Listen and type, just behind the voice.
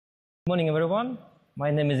morning, everyone.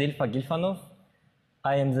 My name is Ilfa Gilfanov.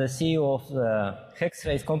 I am the CEO of the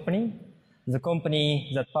Hex-Rays company, the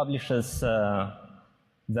company that publishes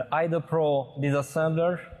the IDA Pro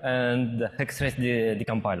disassembler and the Hex-Rays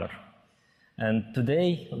Decompiler. And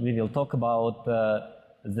today we will talk about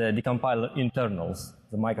the decompiler internals,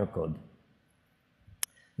 the microcode.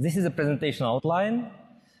 This is a presentation outline.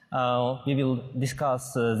 We will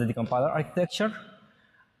discuss the decompiler architecture,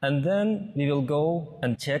 and then we will go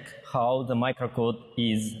and check how the microcode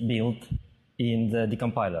is built in the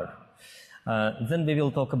decompiler. Then we will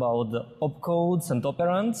talk about the opcodes and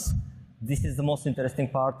operands. This is the most interesting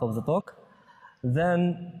part of the talk.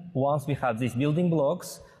 Then, once we have these building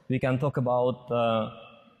blocks, we can talk about,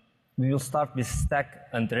 we will start with stack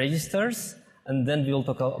and registers, and then we will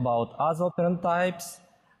talk about other operand types,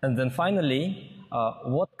 and then finally,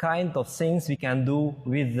 what kind of things we can do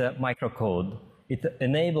with the microcode. It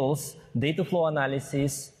enables data flow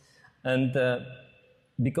analysis, and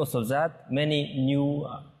because of that, many new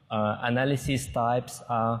analysis types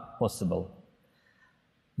are possible.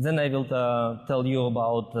 Then I will tell you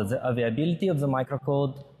about the availability of the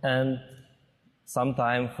microcode and some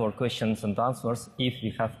time for questions and answers if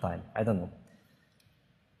we have time. I don't know.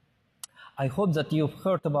 I hope that you've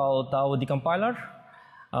heard about our decompiler.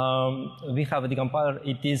 We have a decompiler.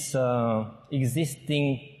 It is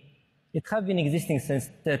existing. It has been existing since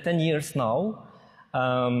 10 years now.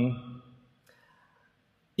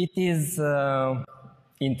 It is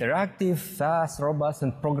interactive, fast, robust,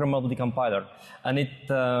 and programmable decompiler. And it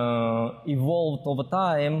evolved over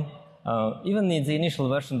time. Even in the initial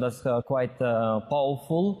version, that's quite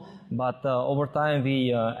powerful. But over time,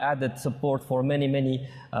 we added support for many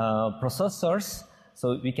processors.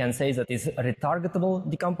 So we can say that it's a retargetable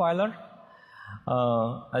decompiler.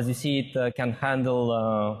 As you see, it can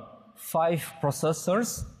handle 5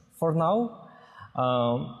 processors for now.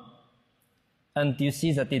 And you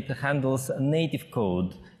see that it handles native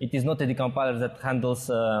code. It is not a decompiler that handles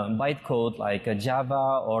bytecode like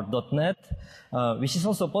Java or .NET, which is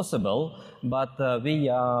also possible, but we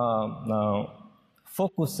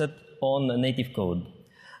focused on native code.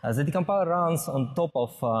 The decompiler runs on top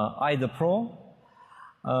of IDA Pro,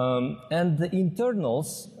 and the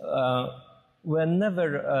internals were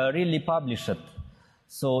never really published.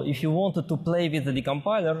 So if you wanted to play with the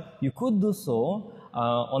decompiler, you could do so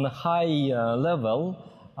on a high level,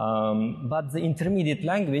 but the intermediate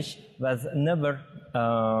language was never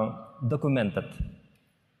documented.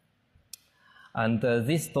 And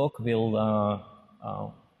this talk will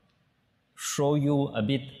show you a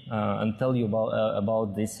bit and tell you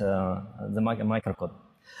about this, the microcode.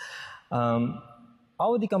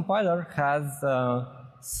 Our decompiler has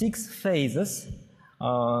 6 phases.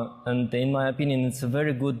 And in my opinion, it's a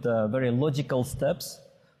very good, very logical steps.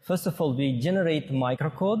 First of all, we generate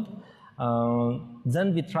microcode.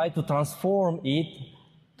 Then we try to transform it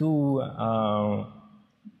to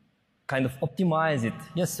kind of optimize it.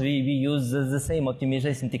 Yes, we use the same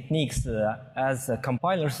optimization techniques as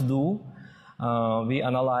compilers do. We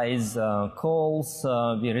analyze calls,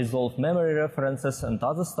 we resolve memory references and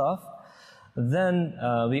other stuff. Then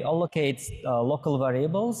we allocate local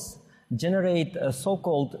variables, generate a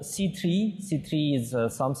so-called C-tree. C-tree is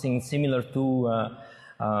something similar to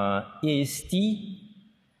AST.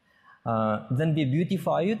 Then we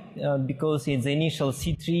beautify it because the initial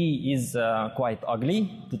C-tree is quite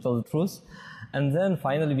ugly, to tell the truth. And then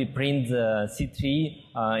finally we print the C-tree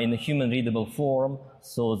in a human-readable form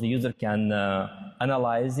so the user can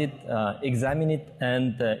analyze it, examine it,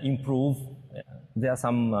 and improve. There are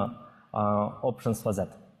some options for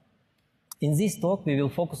that. In this talk, we will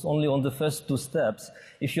focus only on the first 2 steps.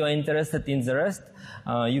 If you are interested in the rest,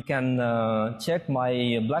 you can check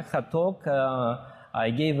my Black Hat talk. I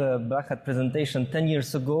gave a Black Hat presentation 10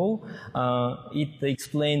 years ago. It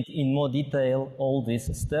explained in more detail all these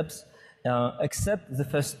steps, except the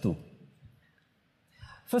first 2.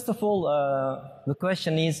 First of all, the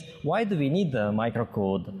question is, why do we need a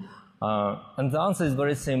microcode? And the answer is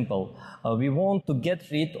very simple. We want to get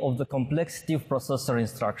rid of the complexity of processor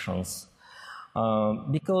instructions.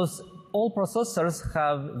 Because all processors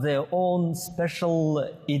have their own special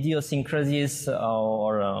idiosyncrasies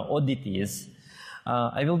or oddities.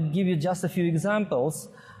 I will give you just a few examples.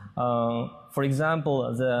 For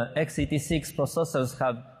example, the x86 processors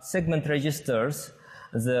have segment registers.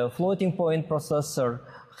 The floating point processor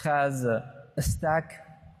has a stack.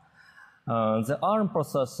 The ARM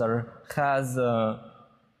processor has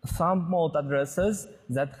thumb mode addresses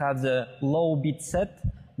that have the low bit set,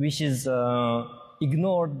 which is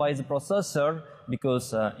ignored by the processor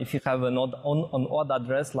because if you have an odd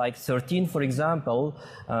address like 13, for example,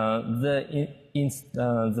 the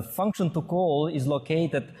the function to call is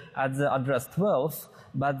located at the address 12,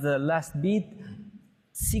 but the last bit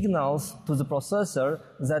signals to the processor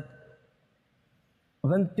that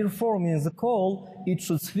when performing the call, it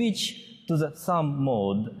should switch to the thumb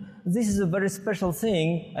mode. This is a very special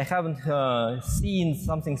thing. I haven't seen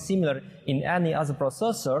something similar in any other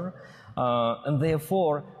processor, and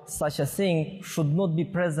therefore such a thing should not be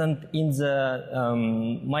present in the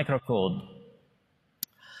microcode.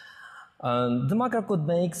 The microcode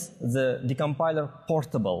makes the decompiler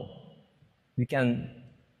portable. We can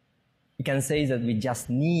say that we just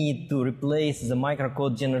need to replace the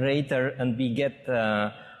microcode generator and we get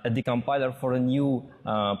a decompiler for a new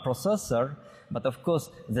processor. But of course,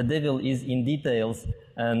 the devil is in details,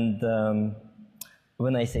 and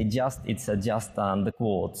when I say just, it's a just the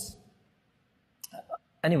quotes.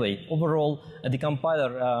 Anyway, overall, a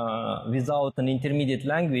decompiler without an intermediate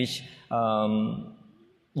language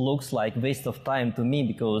looks like waste of time to me,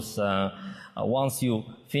 because once you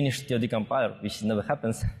finish your decompiler, which never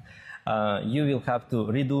happens, you will have to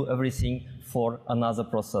redo everything for another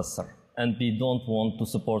processor. And we don't want to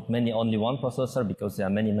support only one processor, because there are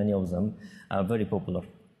many of them very popular.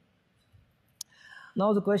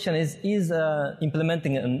 Now the question is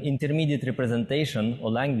implementing an intermediate representation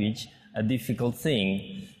or language a difficult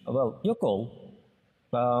thing? Well, your call.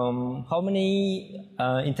 How many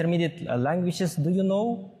intermediate languages do you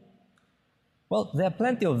know? Well, there are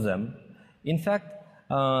plenty of them. In fact,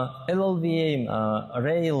 LLVM,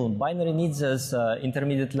 Rail, binary needs as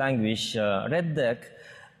intermediate language, RedDeck.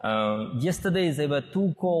 Yesterday there were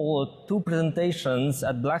two presentations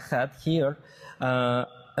at Black Hat here,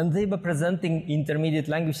 and they were presenting intermediate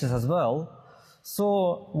languages as well.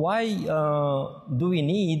 So why do we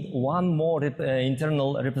need one more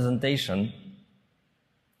internal representation?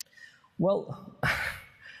 Well,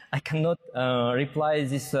 I cannot reply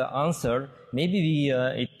this answer. Maybe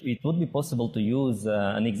it would be possible to use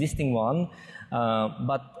an existing one,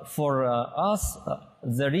 but for us,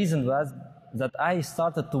 the reason was that I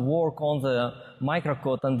started to work on the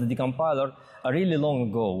microcode and the decompiler really long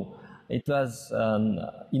ago. It was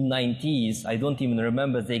in 90s. I don't even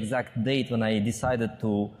remember the exact date when I decided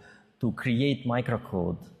to create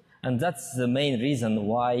microcode. And that's the main reason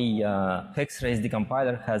why Hex-Rays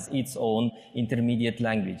Decompiler has its own intermediate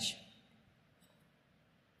language.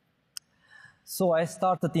 So I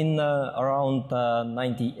started in around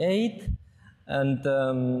 98, and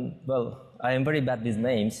well, I am very bad with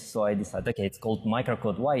names, so I decided, okay, it's called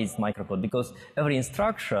microcode. Why is microcode? Because every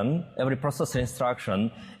instruction, every processor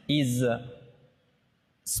instruction is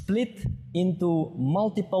split into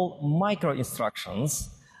multiple micro instructions,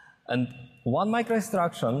 and one micro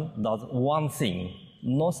instruction does one thing,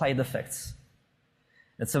 no side effects.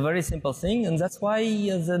 It's a very simple thing, and that's why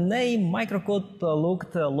the name microcode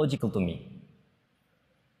looked logical to me.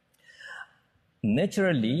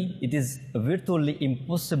 Naturally, it is virtually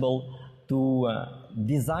impossible to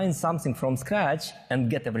design something from scratch and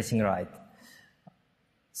get everything right.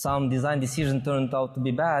 Some design decision turned out to be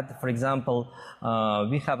bad. For example,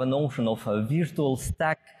 we have a notion of virtual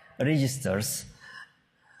stack registers.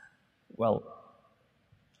 Well,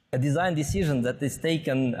 a design decision that is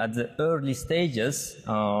taken at the early stages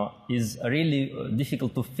is really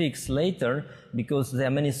difficult to fix later, because there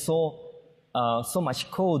are many so much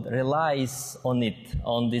code relies on it,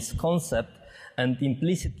 on this concept, and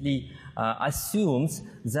implicitly assumes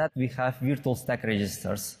that we have virtual stack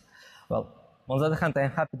registers. Well, on the other hand, I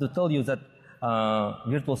am happy to tell you that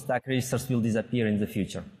virtual stack registers will disappear in the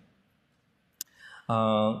future.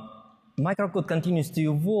 Microcode continues to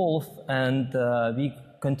evolve, and we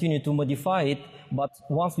continue to modify it, but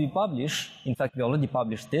once we publish, in fact we already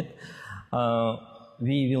published it,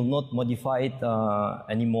 we will not modify it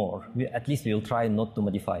anymore. At least we will try not to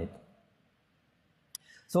modify it.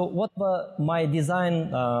 So what were my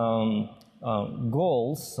design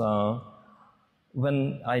goals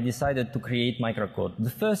when I decided to create microcode?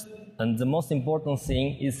 The first and the most important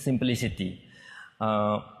thing is simplicity.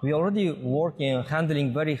 We already work in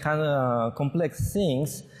handling very complex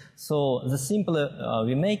things, so the simpler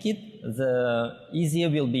we make it, the easier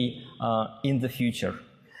will be in the future.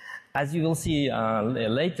 As you will see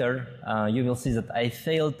later, you will see that I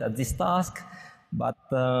failed at this task, but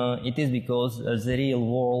it is because the real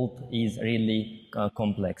world is really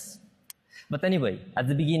complex. But anyway, at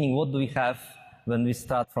the beginning, what do we have when we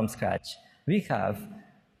start from scratch? We have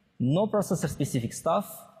no processor-specific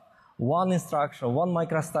stuff, one instruction, one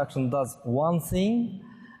microinstruction does one thing,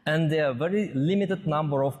 and there are very limited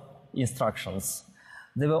number of instructions.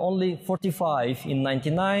 There were only 45 in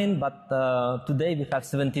 '99, but today we have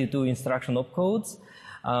 72 instruction opcodes.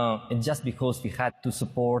 just because we had to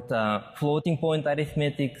support floating point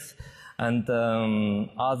arithmetics and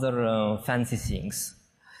other fancy things.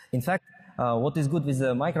 In fact, what is good with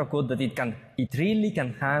the microcode that it really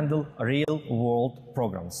can handle real-world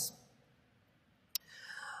programs.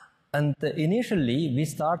 And initially, we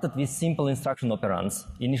started with simple instruction operands.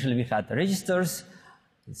 Initially, we had registers,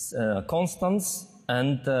 constants,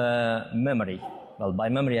 and memory. Well, by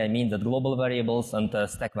memory, I mean that global variables and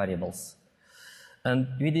stack variables. And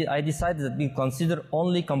I decided that we consider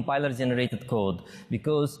only compiler-generated code,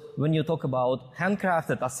 because when you talk about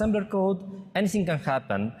handcrafted assembler code, anything can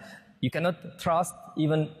happen. You cannot trust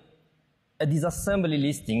even a disassembly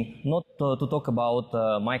listing, not to talk about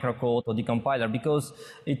microcode or decompiler, because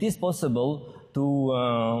it is possible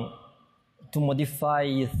to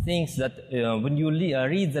modify things that when you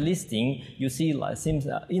read the listing, you see seems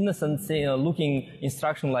innocent looking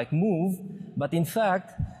instruction like move, but in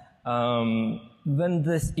fact, when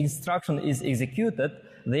this instruction is executed,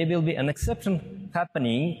 there will be an exception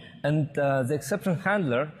happening, and the exception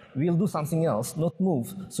handler will do something else, not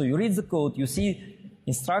move. So you read the code, you see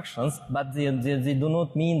instructions, but they do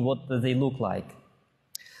not mean what they look like.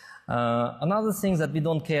 Another thing that we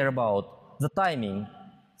don't care about, the timing.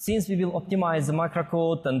 Since we will optimize the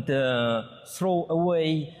microcode and throw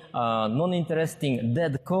away non-interesting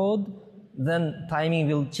dead code, then timing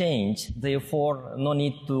will change. Therefore, no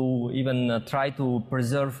need to even try to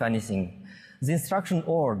preserve anything. The instruction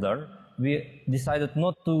order, we decided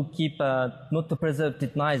not to keep, not to preserve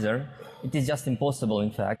it neither. It is just impossible,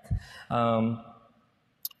 in fact.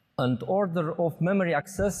 And order of memory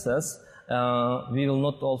accesses, we will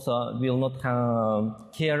not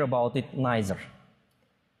care about it neither.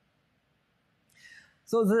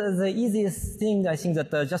 So the easiest thing, I think,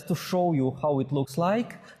 that just to show you how it looks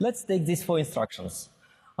like, let's take these 4 instructions.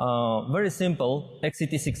 Very simple,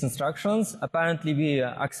 x86 instructions. Apparently, we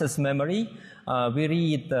access memory. We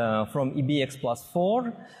read from EBX plus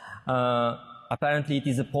 4. Apparently, it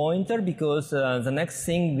is a pointer, because the next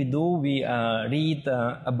thing we do, we read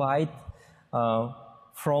a byte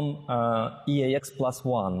from EAX plus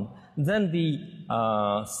 1. Then we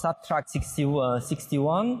subtract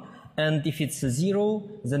 61. And if it's 0,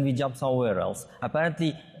 then we jump somewhere else.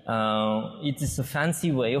 Apparently, it is a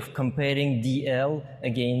fancy way of comparing DL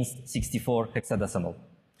against 64 hexadecimal.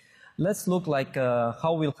 Let's look like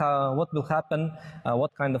what will happen,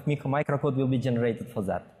 what kind of microcode will be generated for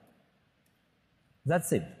that.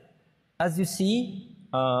 That's it. As you see,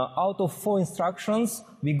 out of 4 instructions,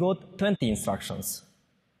 we got 20 instructions.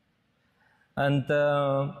 And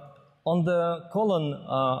on the column,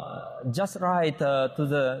 just right to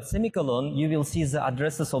the semicolon, you will see the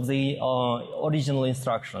addresses of the original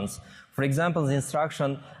instructions. For example, the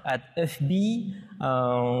instruction at FB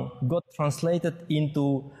got translated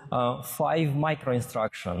into 5 micro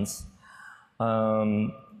instructions.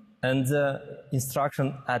 And the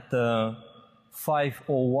instruction at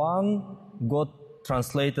 501 got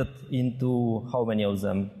translated into how many of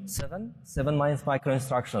them? 7? 7 micro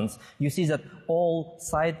instructions. You see that all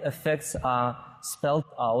side effects are spelled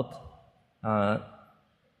out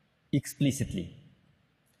explicitly.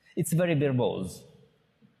 It's very verbose.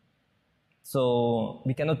 So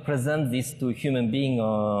we cannot present this to a human being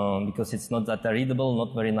because it's not that readable,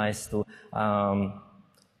 not very nice to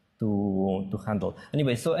handle.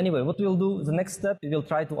 Anyway, what we'll do, the next step, we will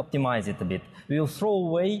try to optimize it a bit. We will throw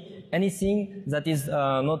away anything that is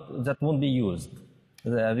that won't be used.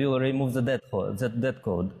 We will remove the dead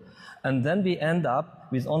code. And then we end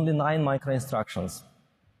up with only 9 micro instructions.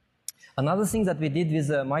 Another thing that we did with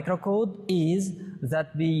microcode is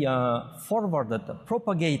that we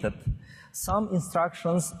propagated some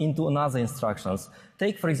instructions into another instructions.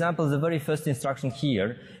 Take, for example, the very first instruction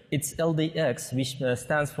here. It's LDX, which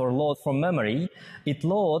stands for load from memory. It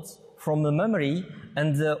loads from the memory,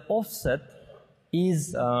 and the offset is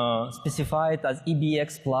specified as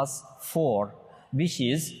EBX plus 4, which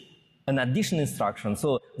is an addition instruction.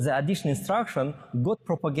 So the addition instruction got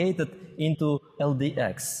propagated into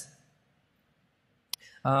LDX.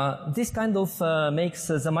 This kind of makes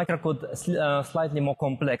the microcode slightly more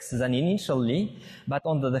complex than initially, but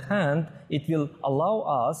on the other hand, it will allow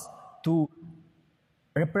us to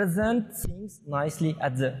represent things nicely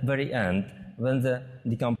at the very end, when the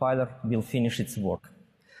decompiler will finish its work.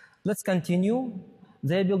 Let's continue.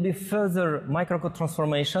 There will be further microcode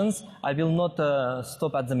transformations. I will not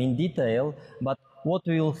stop at them in detail, but what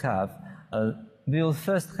we will have, we will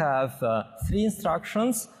first have 3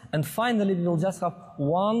 instructions, and finally we will just have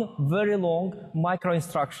one very long micro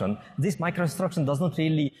instruction. This micro instruction does not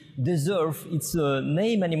really deserve its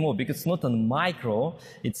name anymore because it's not a micro,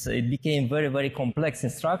 it became very, very complex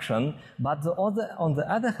instruction, but on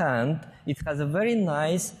the other hand, it has a very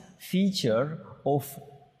nice feature of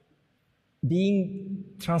being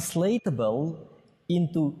translatable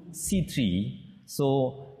into C3.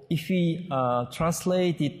 So if we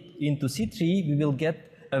translate it into C3, we will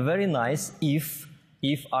get a very nice if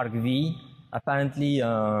argv. Apparently,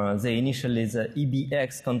 the initial is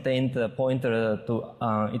EBX contained a pointer to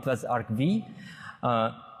it was argv.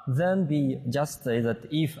 Then we just say that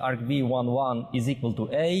if argv11 is equal to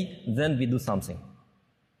A, then we do something.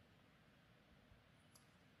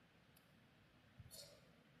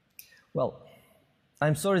 Well,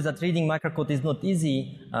 I'm sorry that reading microcode is not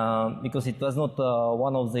easy because it was not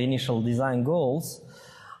one of the initial design goals.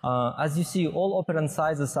 As you see, all operand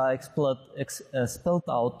sizes are spelled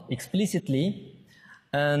out explicitly,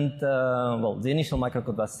 and well, the initial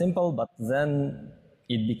microcode was simple, but then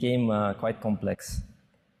it became quite complex.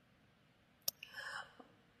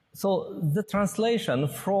 So the translation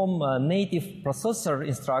from native processor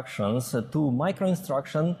instructions to micro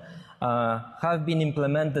instruction have been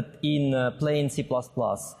implemented in plain C++.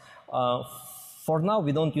 For now,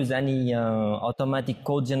 we don't use any automatic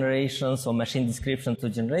code generations or machine description to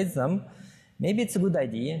generate them. Maybe it's a good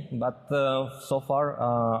idea, but so far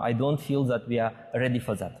I don't feel that we are ready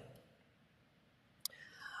for that.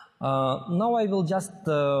 Now I will just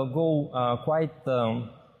go quite,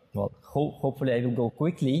 well, hopefully I will go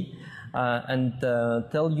quickly and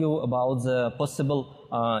tell you about the possible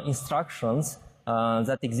instructions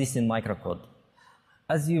that exist in microcode.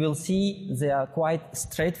 As you will see, they are quite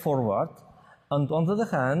straightforward. And on the other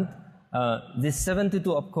hand, these 72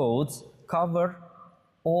 opcodes cover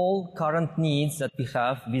all current needs that we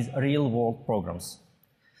have with real-world programs.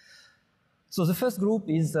 So the first group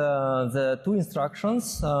is the 2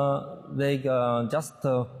 instructions. They just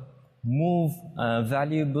move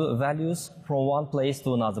values from one place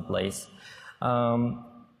to another place.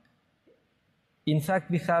 In fact,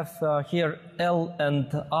 we have here L and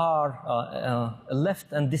R,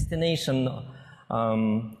 left and destination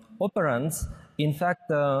operands. In fact,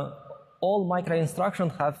 all micro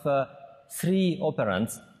instructions have 3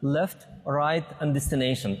 operands: left, right, and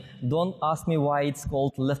destination. Don't ask me why it's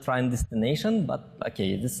called left, right, and destination, but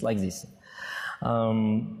okay, it's like this.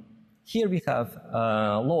 Here we have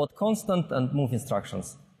load constant and move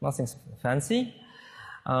instructions. Nothing fancy.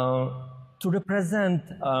 To represent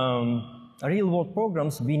real-world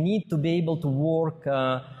programs, we need to be able to work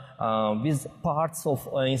with parts of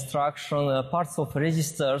instruction, parts of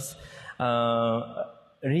registers,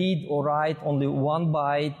 read or write only 1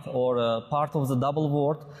 byte or part of the double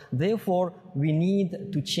word. Therefore, we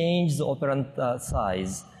need to change the operand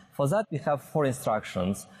size. For that, we have 4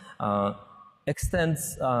 instructions. Extend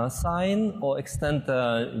sign or extend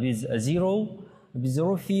with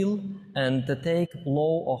zero fill, and take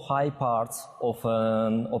low or high parts of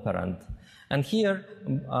an operand. And here,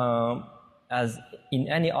 as in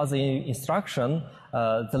any other instruction,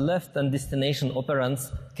 the left and destination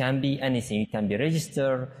operands can be anything. It can be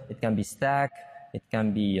register, it can be stack, it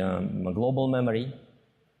can be global memory,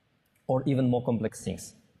 or even more complex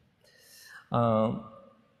things.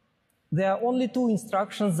 There are only 2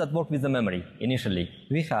 instructions that work with the memory initially.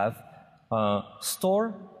 We have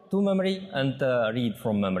store to memory and read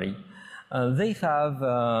from memory. They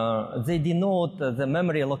denote the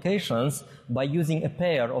memory allocations by using a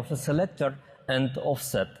pair of a selector and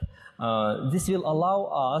offset. This will allow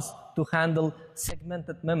us to handle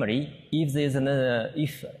segmented memory if there is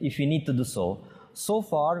if we need to do so. So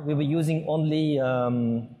far, we were using only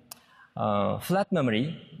flat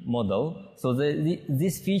memory model, so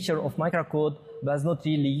this feature of microcode was not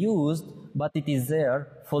really used, but it is there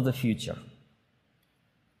for the future.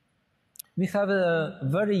 We have a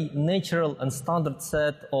very natural and standard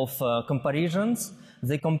set of comparisons.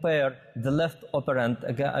 They compare the left operand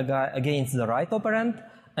against the right operand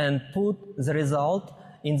and put the result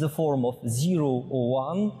in the form of 0 or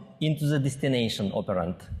 1 into the destination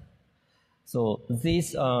operand. So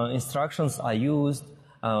these instructions are used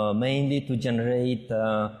mainly to generate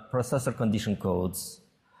processor condition codes.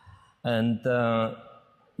 And the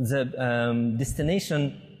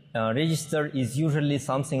destination register is usually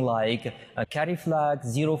something like a carry flag,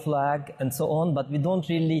 0 flag, and so on, but we don't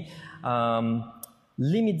really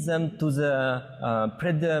limit them to the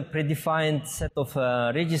predefined set of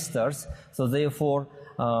registers. So therefore,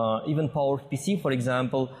 even PowerPC, for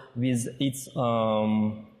example, with its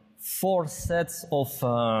 4 sets of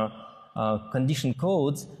condition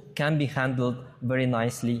codes, can be handled very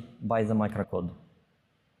nicely by the microcode.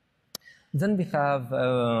 Then we have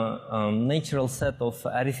a natural set of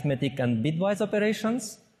arithmetic and bitwise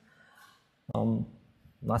operations.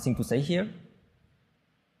 Nothing to say here.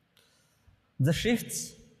 The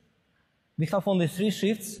shifts, we have only 3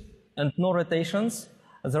 shifts and no rotations.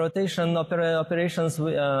 The rotation operations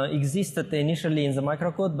existed initially in the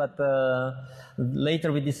microcode, but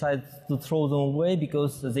later we decided to throw them away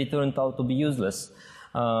because they turned out to be useless.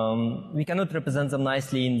 We cannot represent them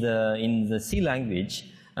nicely in the C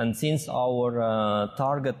language, and since our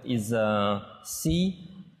target is C,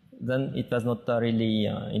 then it was not really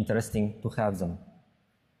interesting to have them.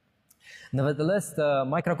 Nevertheless, the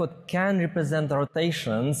microcode can represent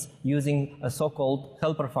rotations using so-called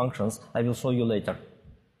helper functions. I will show you later.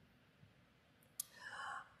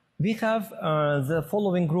 We have the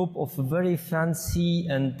following group of very fancy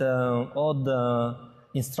and odd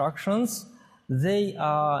instructions. They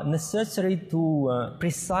are necessary to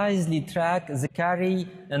precisely track the carry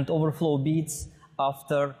and overflow bits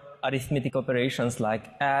after arithmetic operations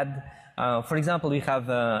like add. For example, we have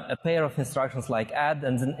a pair of instructions like add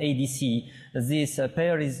and then ADC. This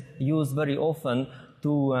pair is used very often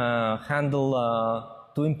to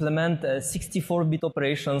to implement 64-bit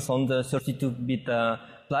operations on the 32-bit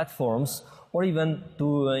platforms, or even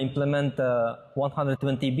to implement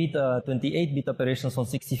 120-bit, 28-bit operations on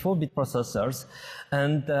 64-bit processors.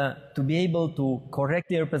 And to be able to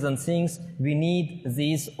correctly represent things, we need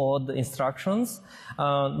these odd instructions.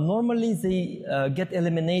 Normally, they get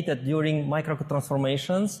eliminated during microcode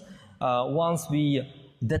transformations. Once we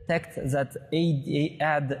detect that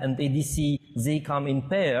add and ADC, they come in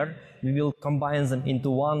pair, we will combine them into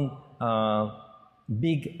one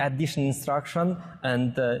big addition instruction,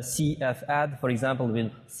 and CF add, for example, will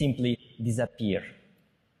simply disappear.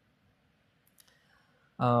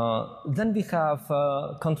 Then we have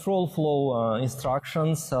control flow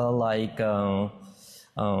instructions like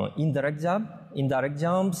indirect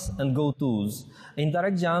jumps, and go-tos.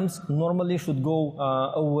 Indirect jumps normally should go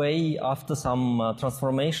away after some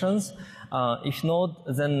transformations. If not,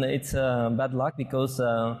 then it's bad luck, because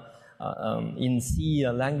in C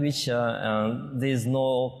language, there is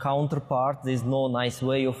no counterpart, there is no nice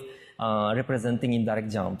way of representing indirect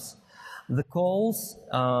jumps. The calls,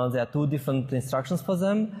 there are 2 different instructions for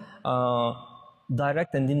them,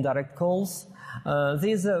 direct and indirect calls. There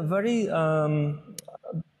is a very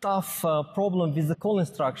tough problem with the call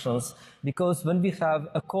instructions, because when we have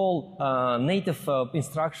a call native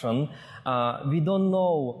instruction, we don't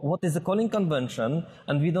know what is the calling convention,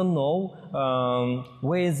 and we don't know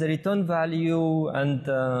where is the return value,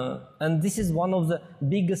 and this is one of the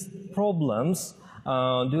biggest problems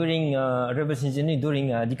during reverse engineering, during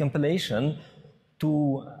decompilation,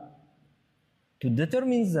 to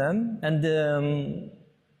determine them. And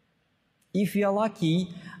if we are lucky,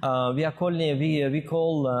 we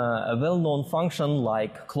call a well-known function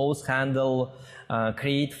like close handle,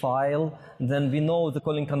 create file, then we know the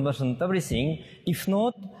calling convention and everything. If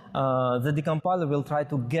not, the decompiler will try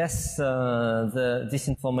to guess this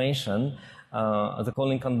information, the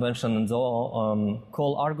calling convention and the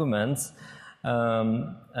call arguments,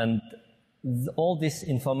 and all this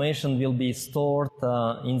information will be stored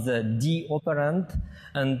in the D operand,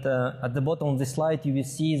 and at the bottom of the slide you will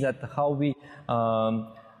see that how we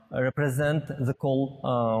represent the call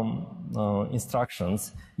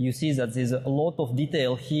instructions. You see that there's a lot of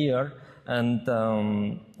detail here, and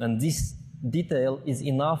this detail is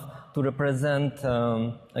enough to represent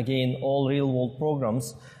again all real-world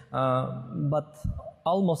programs, but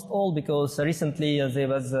almost all, because recently there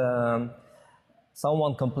was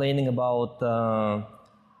someone complaining about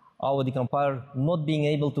our decompiler not being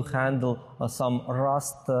able to handle some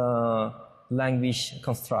Rust language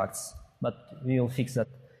constructs, but we will fix that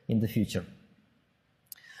in the future.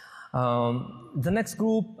 The next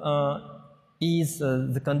group is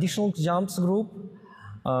the conditional jumps group.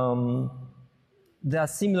 They are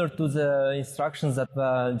similar to the instructions that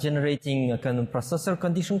were generating kind of processor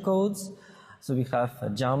condition codes. So we have a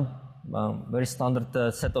jump, very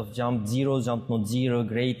standard set of jump 0, jump not 0,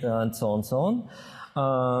 great, and so on and so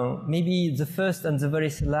on. Maybe the first and the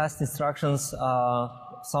very last instructions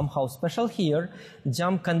are somehow special here.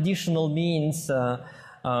 Jump conditional means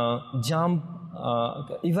jump,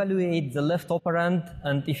 evaluate the left operand,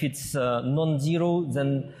 and if it's non-zero,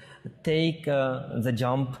 then take the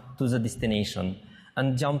jump to the destination.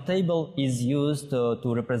 And jump table is used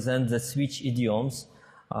to represent the switch idioms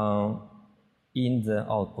in the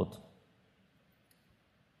output.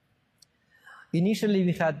 Initially,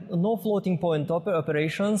 we had no floating point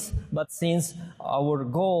operations, but since our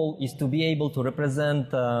goal is to be able to represent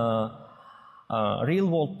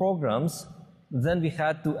real-world programs, then we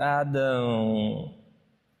had to add the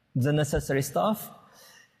necessary stuff.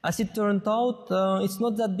 As it turned out, it's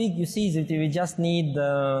not that big. You see, we just need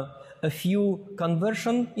a few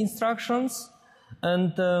conversion instructions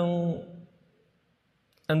and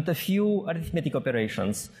a few arithmetic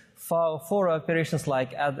operations. Four operations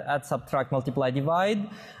like add, subtract, multiply, divide,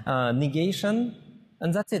 negation,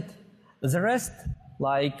 and that's it. The rest,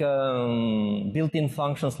 like built-in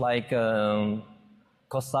functions like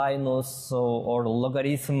cosinus or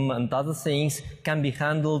logarithm and other things, can be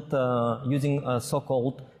handled using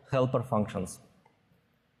so-called helper functions.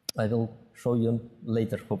 I will show you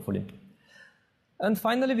later, hopefully. And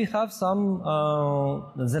finally, we have some,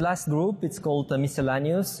 the last group, it's called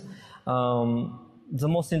miscellaneous. The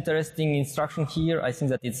most interesting instruction here, I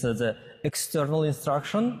think that it's the external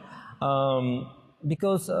instruction,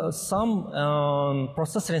 because some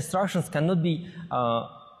processor instructions cannot be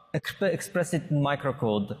expressed in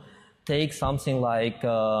microcode. Take something like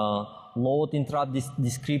load interrupt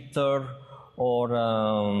descriptor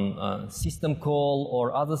or system call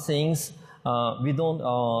or other things. We don't,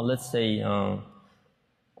 let's say,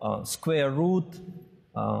 square root.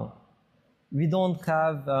 We don't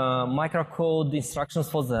have microcode instructions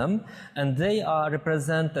for them, and they are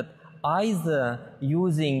represented either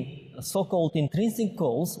using so-called intrinsic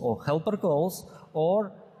calls or helper calls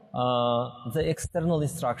or the external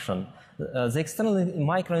instruction. The external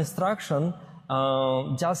micro instruction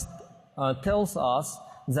just tells us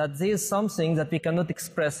that there is something that we cannot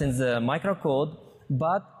express in the microcode,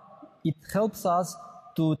 but it helps us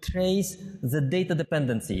to trace the data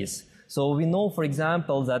dependencies. So we know, for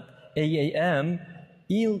example, that AAM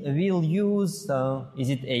will use, is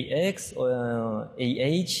it AX or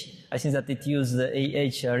AH? I think that it uses the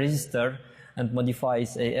AH register and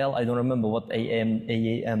modifies AL. I don't remember what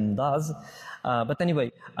AAM does. But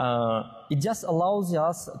anyway, it just allows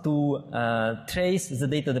us to trace the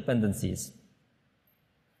data dependencies.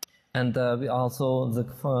 And we also,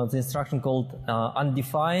 the instruction called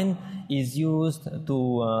undefined is used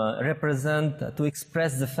to represent, to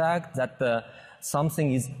express the fact that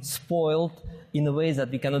something is spoiled in a way that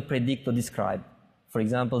we cannot predict or describe. For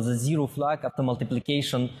example, the zero flag after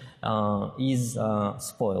multiplication is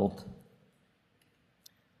spoiled.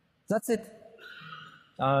 That's it.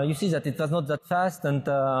 You see that it was not that fast, and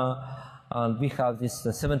we have these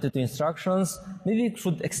 72 instructions. Maybe we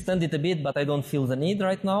should extend it a bit, but I don't feel the need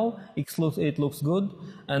right now. It looks good,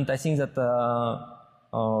 and I think that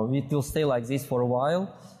it will stay like this for a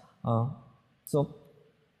while. So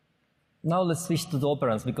now let's switch to the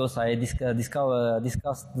operands, because I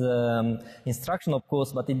discussed the instruction, of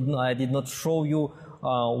course, but I did not show you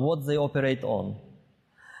what they operate on.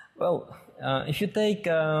 Well, if you take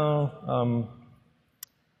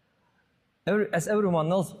as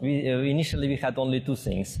everyone else, initially we had only two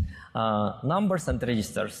things, numbers and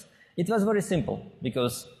registers. It was very simple,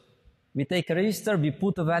 because we take a register, we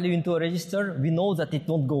put a value into a register, we know that it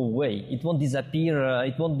won't go away, it won't disappear,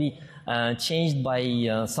 it won't be changed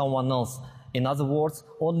by someone else. In other words,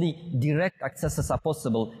 only direct accesses are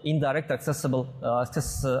possible, indirect access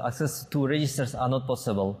to registers are not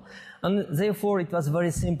possible. And therefore it was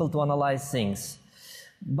very simple to analyze things.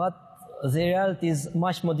 But the reality is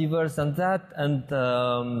much more diverse than that, and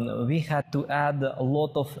we had to add a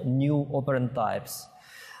lot of new operand types.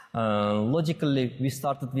 Logically, we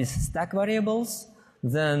started with stack variables,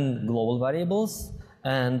 then global variables,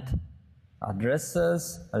 and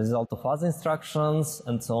addresses, a result of other instructions,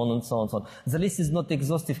 and so on and so on and so on. The list is not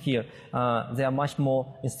exhaustive here. There are much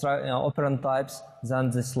more operand types than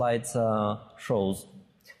the slides shows.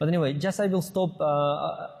 But anyway, just I will stop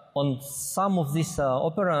on some of these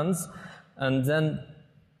operands, and then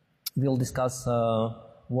we'll discuss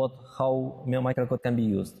how microcode can be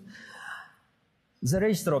used. The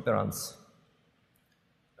register operands.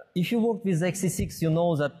 If you work with x86, you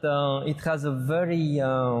know that it has a very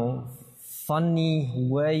funny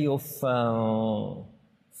way of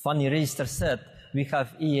funny register set. We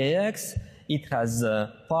have EAX, it has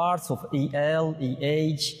parts of EL,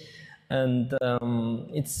 EH, and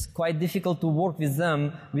it's quite difficult to work with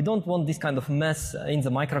them. We don't want this kind of mess in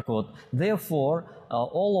the microcode. Therefore,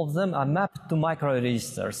 all of them are mapped to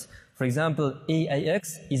microregisters. For example,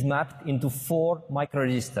 AAX is mapped into 4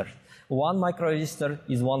 microregisters. One microregister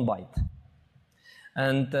is 1 byte.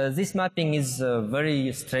 And this mapping is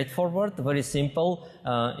very straightforward, very simple.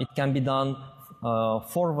 It can be done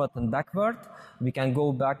forward and backward. We can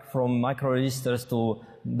go back from microregisters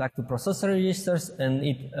back to processor registers, and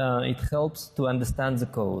it helps to understand the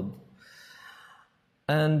code.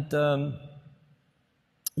 And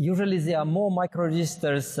usually there are more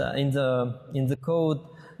microregisters in the code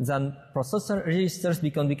than processor registers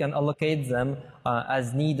because we can allocate them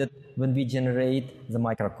as needed when we generate the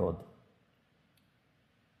microcode.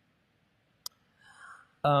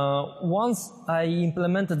 Once I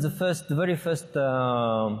implemented the very first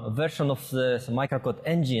version of the microcode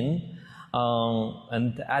engine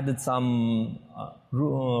and added some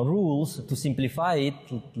rules to simplify it,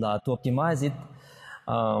 to optimize it,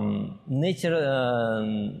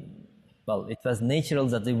 well, it was natural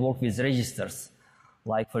that they work with registers.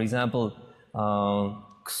 Like, for example,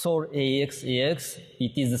 XOR AX, AX,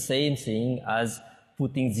 it is the same thing as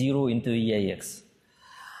putting 0 into EAX.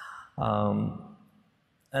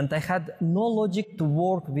 And I had no logic to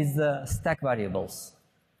work with the stack variables.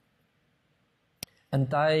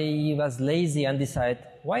 And I was lazy and decided,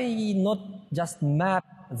 why not just map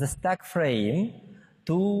the stack frame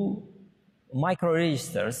to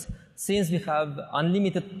microregisters? Since we have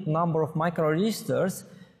unlimited number of microregisters,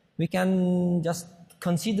 we can just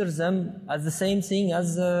consider them as the same thing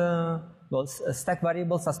as stack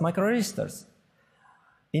variables as microregisters.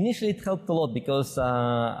 Initially, it helped a lot because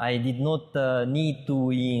I did not need to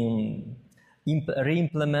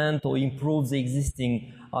re-implement or improve the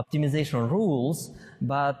existing optimization rules,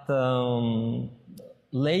 but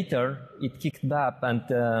later it kicked back and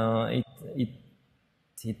it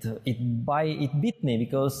beat me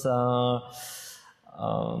because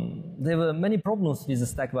there were many problems with the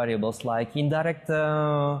stack variables, like indirect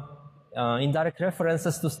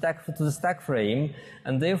references to the stack frame,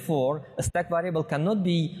 and therefore a stack variable cannot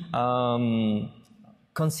be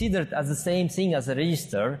considered as the same thing as a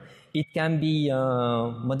register. It can be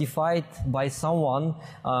modified by someone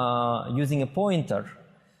using a pointer.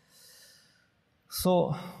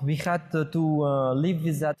 So we had to live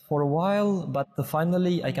with that for a while, but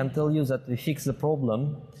finally I can tell you that we fixed the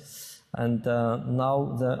problem, and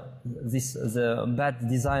now the bad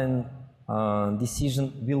design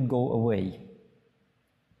decision will go away.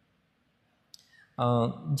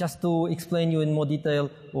 Just to explain you in more detail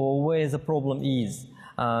where the problem is.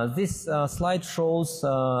 This slide shows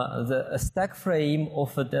the stack frame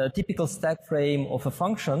of the typical stack frame of a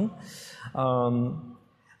function.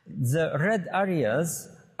 The red areas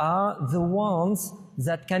are the ones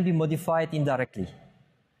that can be modified indirectly.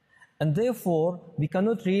 And therefore, we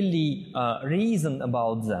cannot really reason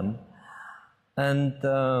about them. And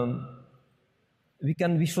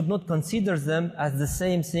we should not consider them as the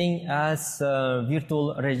same thing as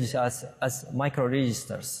virtual registers, as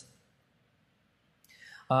microregisters.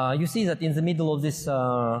 You see that in the middle of this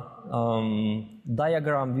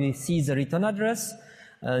diagram, we see the return address.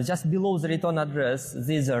 Just below the return address,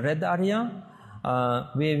 there is a red area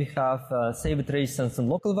where we have saved registers and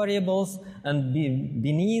local variables, and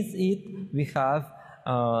beneath it we have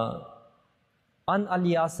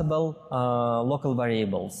unaliasable local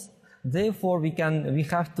variables. Therefore, we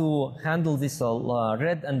have to handle these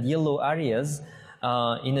red and yellow areas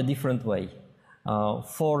in a different way.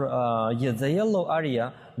 For the yellow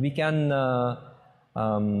area, we can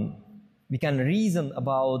reason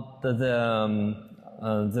about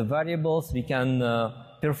the variables. We can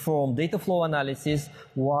perform data flow analysis.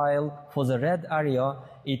 While for the red area,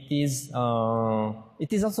 it is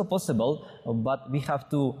also possible, but we have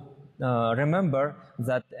to remember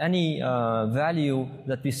that any value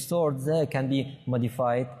that we stored there can be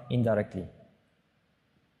modified indirectly.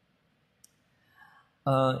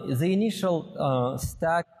 The initial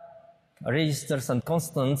stack, registers and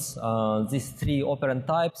constants, these three operand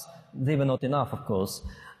types, they were not enough, of course.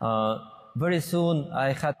 Very soon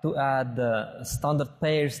I had to add standard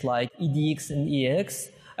pairs like EDX and EAX.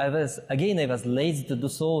 I was lazy to do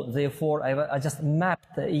so, therefore I just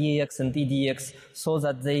mapped EAX and EDX so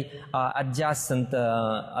that they are adjacent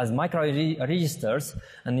as microregisters,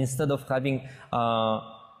 and instead of having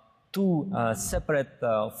two separate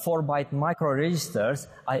 4-byte microregisters,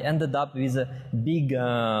 I ended up with a big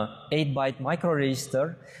 8-byte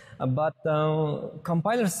microregister. But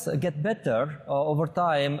compilers get better over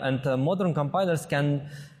time, and modern compilers can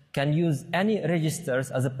use any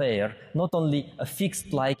registers as a pair, not only a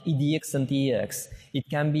fixed like EDX and EAX. It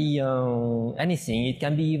can be anything. It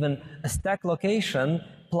can be even a stack location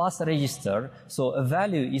plus a register. So a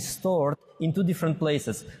value is stored in two different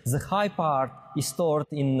places. The high part is stored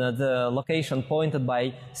in the location pointed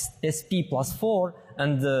by SP plus 4,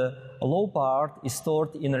 and the low part is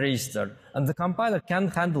stored in a register. And the compiler can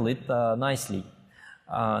handle it nicely.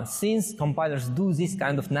 Since compilers do this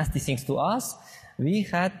kind of nasty things to us, we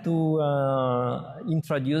had to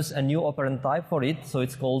introduce a new operand type for it, so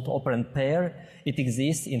it's called operand pair. It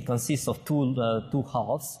exists, it consists of two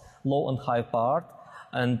halves, low and high part,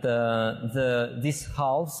 and these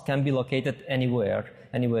halves can be located anywhere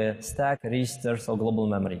anywhere stack, registers, or global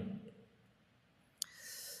memory.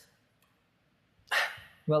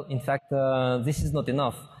 Well, in fact, this is not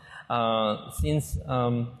enough. Since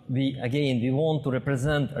we want to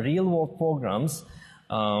represent real-world programs,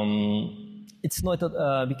 it's not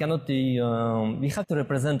we cannot we have to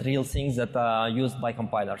represent real things that are used by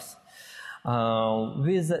compilers.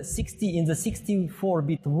 With in the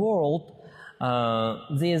 64-bit world,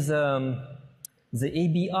 there's the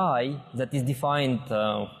ABI that is defined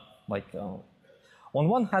on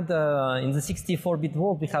one hand, in the 64-bit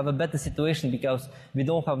world, we have a better situation because we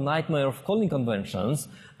don't have nightmare of calling conventions.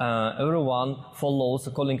 Everyone follows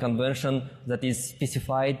a calling convention that is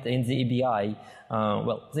specified in the ABI.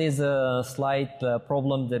 Well, there's a slight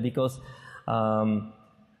problem there because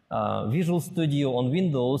Visual Studio on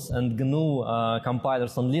Windows and GNU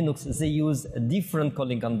compilers on Linux, they use different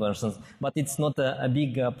calling conventions, but it's not a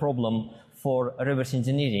big problem for reverse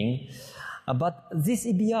engineering. But these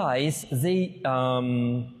ABIs, they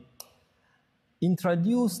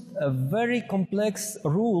introduced very complex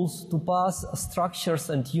rules to pass structures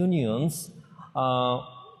and unions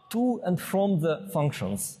to and from the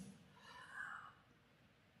functions.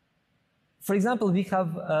 For example, we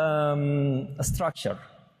have a structure.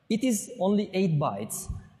 It is only 8 bytes.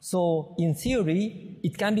 So in theory,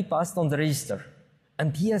 it can be passed on the register.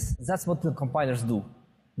 And yes, that's what the compilers do.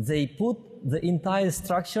 They put the entire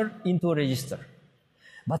structure into a register.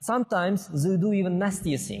 But sometimes they do even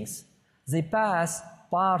nastier things. They pass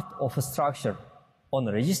part of a structure on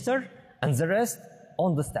a register and the rest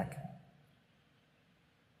on the stack.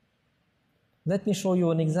 Let me show you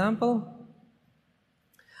an example.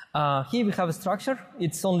 Here we have a structure.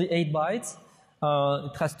 It's only 8 bytes.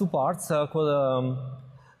 It has 2 parts called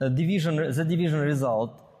the division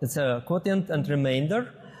result. It's a quotient and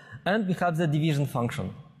remainder. And we have the division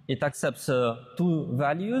function. It accepts 2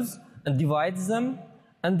 values and divides them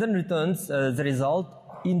and then returns the result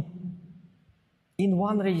in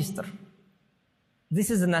one register. This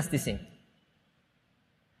is a nasty thing.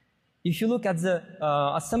 If you look at the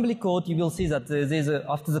assembly code, you will see that there's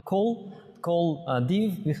after the call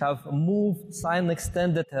div, we have moved sign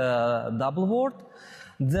extended double word.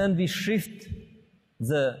 Then we shift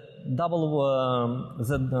the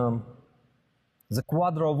the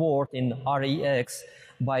quadro word in REX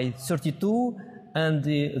by 32, and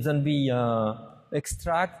then we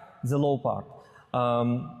extract the low part,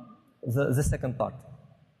 the second part.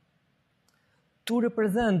 To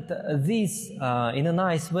represent this in a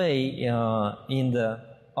nice way in the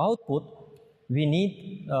output, we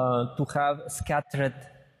need to have scattered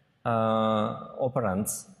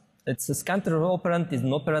operands. A scattered operand is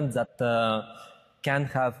an operand that can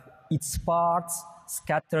have its parts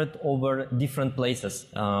scattered over different places,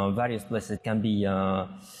 various places. It can be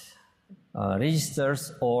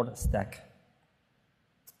registers or stack.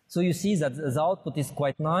 So you see that the output is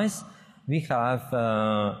quite nice. We have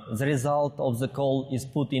the result of the call is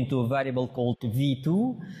put into a variable called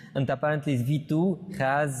v2, and apparently v2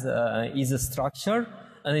 has is a structure,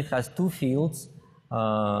 and it has 2 fields,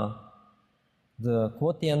 the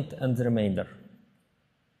quotient and the remainder.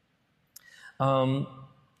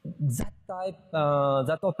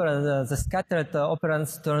 That operand, the scattered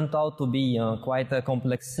operands turned out to be quite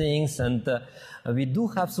complex things, and we do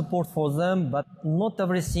have support for them, but not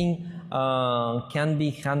everything can be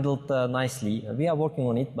handled nicely. We are working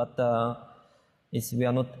on it, but we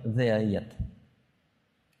are not there yet.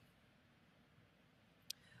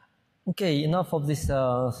 Okay, enough of these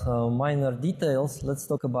minor details. Let's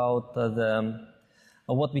talk about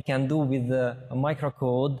what we can do with the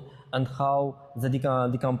microcode and how the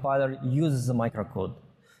decompiler uses the microcode.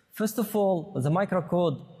 First of all, the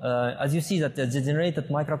microcode, as you see that the generated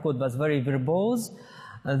microcode was very verbose,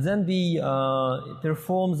 and then we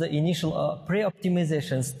perform the initial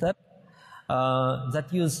pre-optimization step that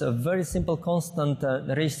uses a very simple constant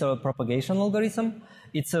register propagation algorithm.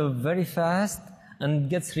 It's very fast and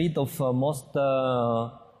gets rid of most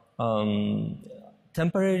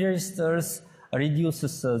temporary registers,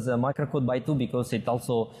 reduces the microcode by 2 because it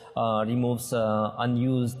also removes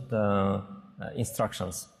unused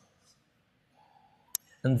instructions.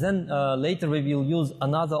 And then later we will use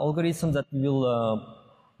another algorithm that will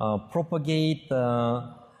propagate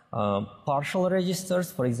partial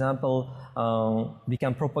registers. For example, we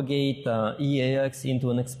can propagate EAX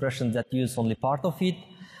into an expression that uses only part of it.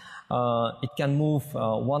 It can move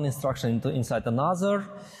one instruction inside another.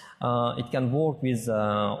 It can work with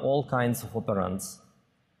all kinds of operands.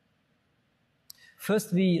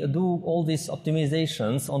 First, we do all these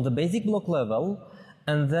optimizations on the basic block level,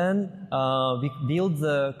 and then we build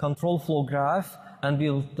the control flow graph and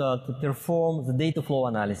we'll perform the data flow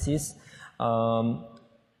analysis.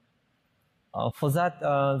 For that,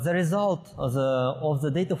 the result of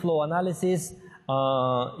the data flow analysis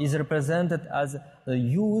is represented as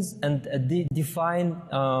use and define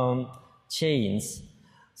chains.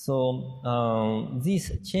 So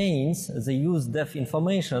these chains, the use def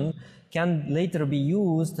information, can later be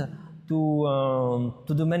used to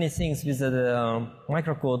do many things with the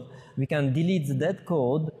microcode. We can delete the dead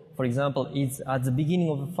code. For example, it's at the beginning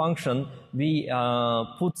of a function, we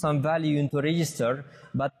put some value into a register,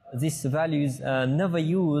 but this value is never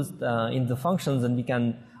used in the functions, and we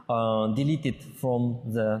can delete it from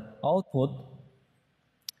the output.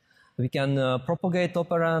 We can propagate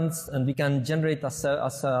operands, and we can generate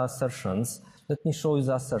assertions. Let me show you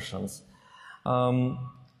the assertions.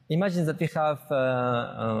 Imagine that we have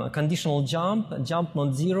a conditional jump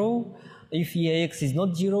not 0. If EAX is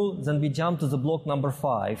not 0, then we jump to the block number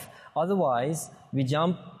 5. Otherwise, we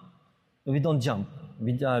don't jump.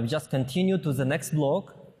 We just continue to the next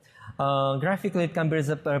block. Graphically, it can be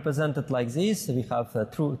represented like this. We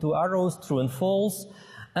have two arrows, true and false.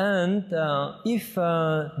 And if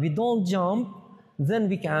we don't jump, then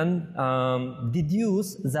we can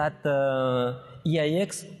deduce that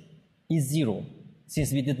EAX is 0.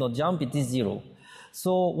 Since we did not jump, it is 0.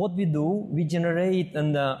 So what we do, we generate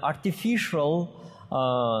an artificial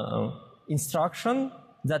instruction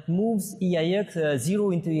that moves EAX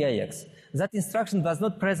 0 into EAX. That instruction was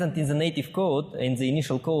not present in the native code, in the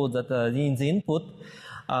initial code, that in the input.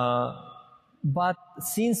 But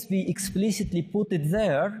since we explicitly put it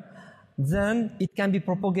there, then it can be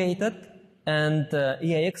propagated, and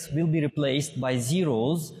EAX will be replaced by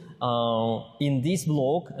zeros in this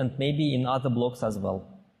block and maybe in other blocks as well.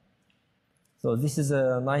 So this is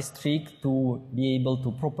a nice trick to be able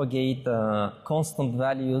to propagate constant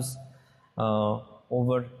values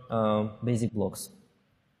over basic blocks.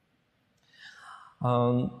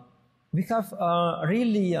 We have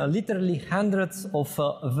really literally hundreds of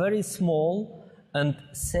very small and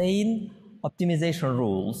sane optimization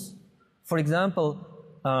rules. For example,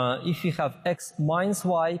 if you have x minus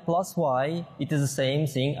y plus y, it is the same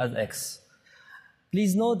thing as x.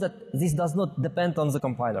 Please note that this does not depend on the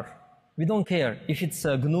compiler. We don't care if it's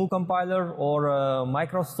a GNU compiler or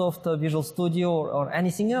Microsoft Visual Studio or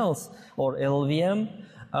anything else, or LLVM.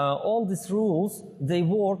 All these rules, they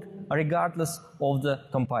work regardless of the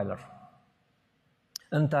compiler.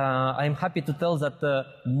 And I'm happy to tell that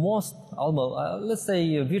most, let's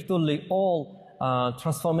say virtually all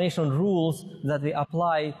transformation rules that we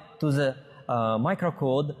apply to the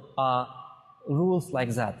microcode are rules like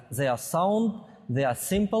that. They are sound, they are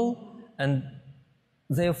simple, and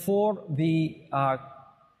therefore we are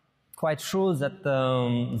quite sure that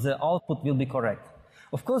the output will be correct.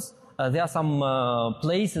 Of course, there are some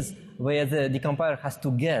places where the decompiler has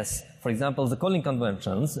to guess. For example, the calling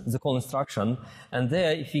conventions, the call instruction, and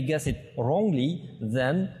there if we guess it wrongly,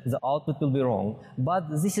 then the output will be wrong. But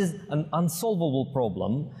this is an unsolvable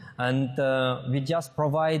problem, and we just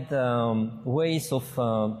provide ways of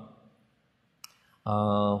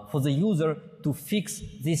for the user to fix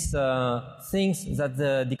these things that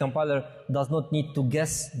the decompiler does not need to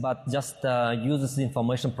guess, but just uses the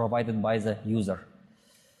information provided by the user.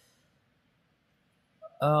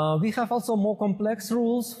 We have also more complex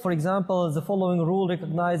rules. For example, the following rule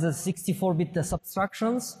recognizes 64-bit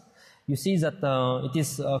subtractions. You see that it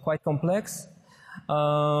is quite complex,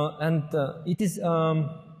 and it is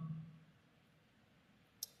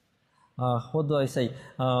what do I say?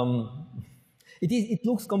 It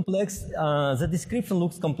looks complex. The description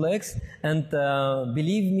looks complex, and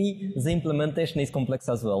believe me, the implementation is complex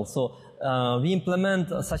as well. So we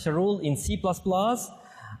implement such a rule in C++,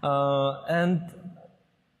 and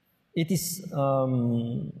it is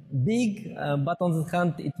big, but on the other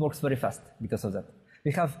hand, it works very fast because of that.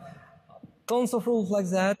 We have tons of rules like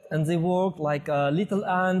that, and they work like little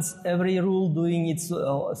ants, every rule doing its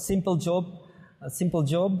simple job,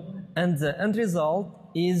 and the end result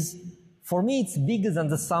is, for me, it's bigger than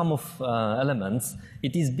the sum of elements.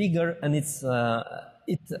 It is bigger, and it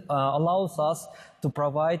allows us to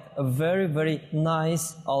provide a very, very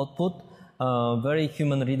nice output, very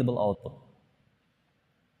human-readable output.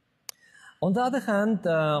 On the other hand,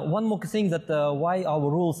 one more thing that why our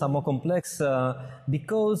rules are more complex,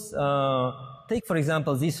 because take for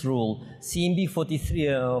example this rule, CMB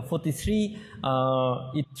 43,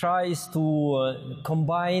 it tries to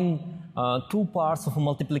combine two parts of a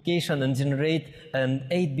multiplication and generate an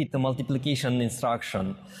 8-bit multiplication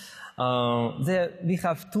instruction. There we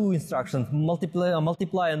have two instructions,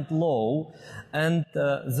 multiply and low, and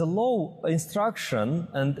the low instruction,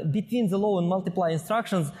 and between the low and multiply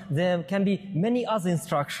instructions there can be many other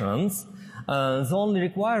instructions. The only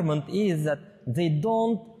requirement is that they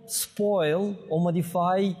don't spoil or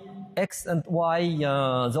modify X and Y,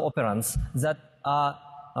 the operands that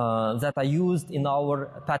are used in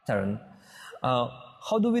our pattern.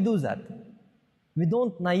 How do we do that? We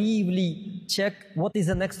don't naively check what is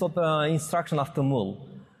the next instruction after mul.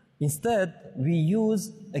 Instead, we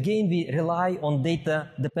rely on data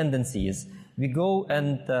dependencies. We go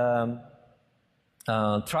and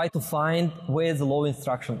try to find where the low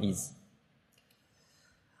instruction is.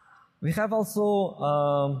 We have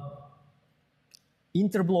also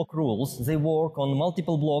interblock rules. They work on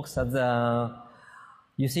multiple blocks.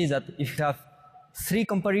 You see that if you have 3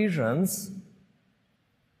 comparisons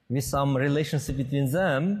with some relationship between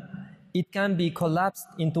them, it can be collapsed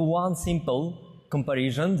into one simple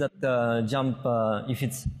comparison that jump if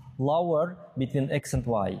it's lower between X and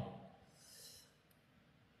Y.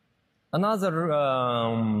 Another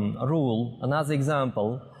rule, another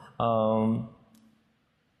example,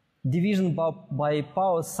 division by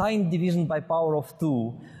power, sign division by power of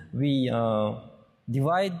 2. We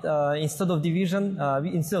divide, instead of division,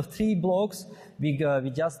 instead of 3 blocks, we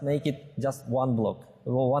just make it just 1 block,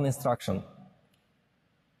 or 1 instruction.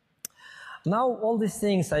 Now all these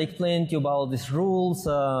things I explained to you about these rules,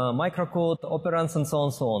 microcode, operands, and so on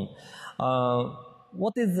and so on.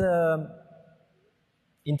 What is the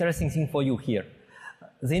interesting thing for you here?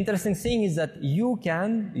 The interesting thing is that you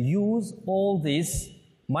can use all these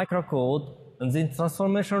microcode and the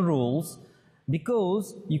transformation rules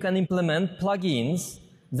because you can implement plugins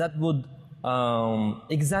that would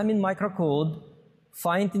examine microcode,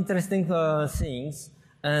 find interesting things,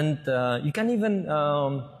 and you can even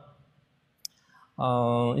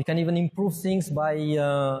improve things by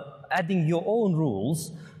adding your own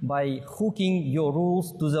rules, by hooking your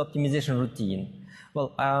rules to the optimization routine.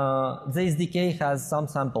 Well, the SDK has some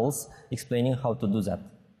samples explaining how to do that.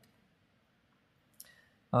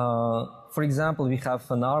 For example, we have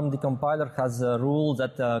an ARM decompiler has a rule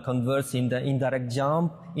that converts in the indirect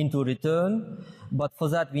jump into return, but for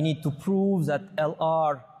that we need to prove that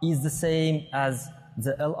LR is the same as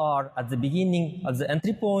the LR at the beginning, at the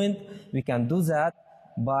entry point. We can do that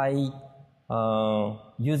by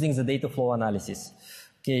using the data flow analysis.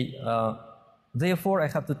 Okay, therefore I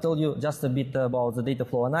have to tell you just a bit about the data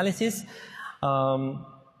flow analysis.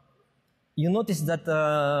 You notice that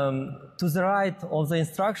to the right of the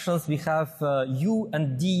instructions we have U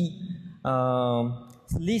and D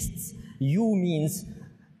lists. U means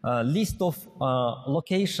list of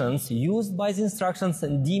locations used by the instructions,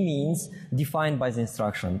 and D means defined by the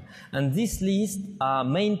instruction. And these lists are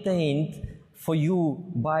maintained for you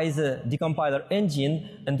by the decompiler engine,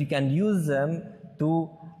 and you can use them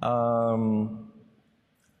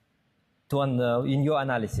in your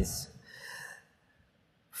analysis.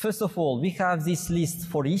 First of all, we have this list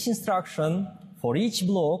for each instruction, for each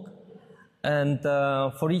block, and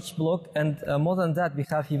more than that, we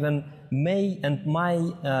have even may and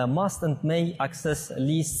must and may access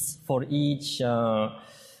lists for each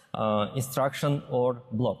instruction or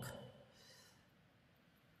block.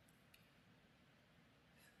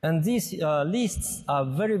 And these lists are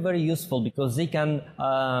very, very useful because they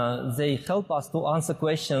help us to answer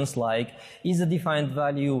questions like, is the defined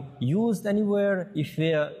value used anywhere? If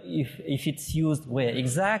it's used, where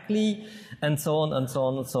exactly? And so on and so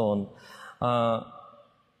on and so on.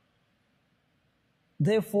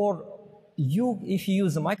 Therefore, if you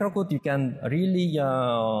use a microcode, you can really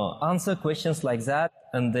answer questions like that,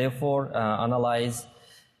 and therefore analyze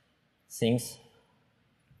things.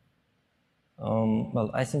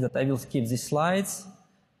 Well, I think that I will skip these slides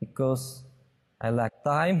because I lack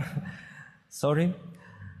time. Sorry.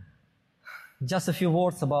 Just a few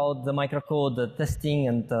words about the microcode testing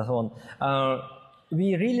and so on.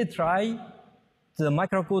 We really try the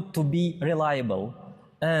microcode to be reliable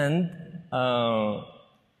and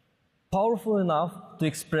powerful enough to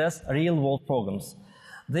express real-world programs.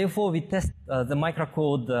 Therefore, we test the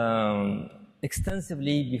microcode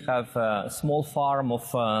extensively. We have a small farm of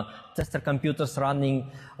tester computers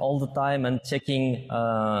running all the time and checking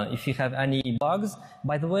if we have any bugs.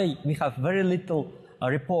 By the way, we have very little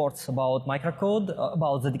reports about microcode,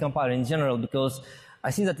 about the decompiler in general, because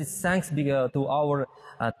I think that it's thanks to our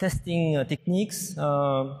testing techniques.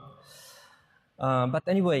 But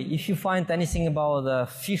anyway, if you find anything about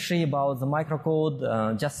fishy about the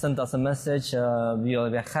microcode, just send us a message. We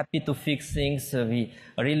are happy to fix things. We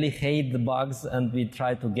really hate the bugs, and we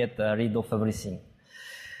try to get rid of everything.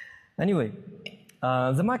 Anyway,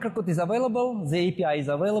 the microcode is available. The API is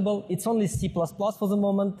available. It's only C++ for the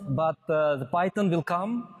moment, but the Python will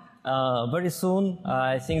come Very soon,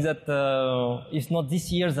 I think that if not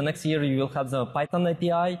this year, the next year you will have the Python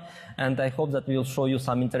API, and I hope that we will show you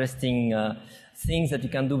some interesting things that you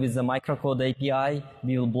can do with the Microcode API.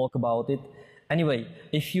 We will blog about it. Anyway,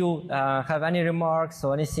 if you have any remarks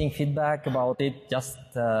or anything, feedback about it, just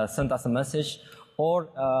send us a message. Or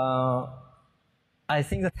I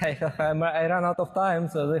think that I ran out of time,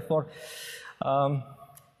 so therefore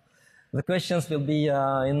the questions will be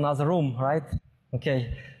in another room, right?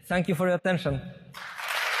 Okay. Thank you for your attention.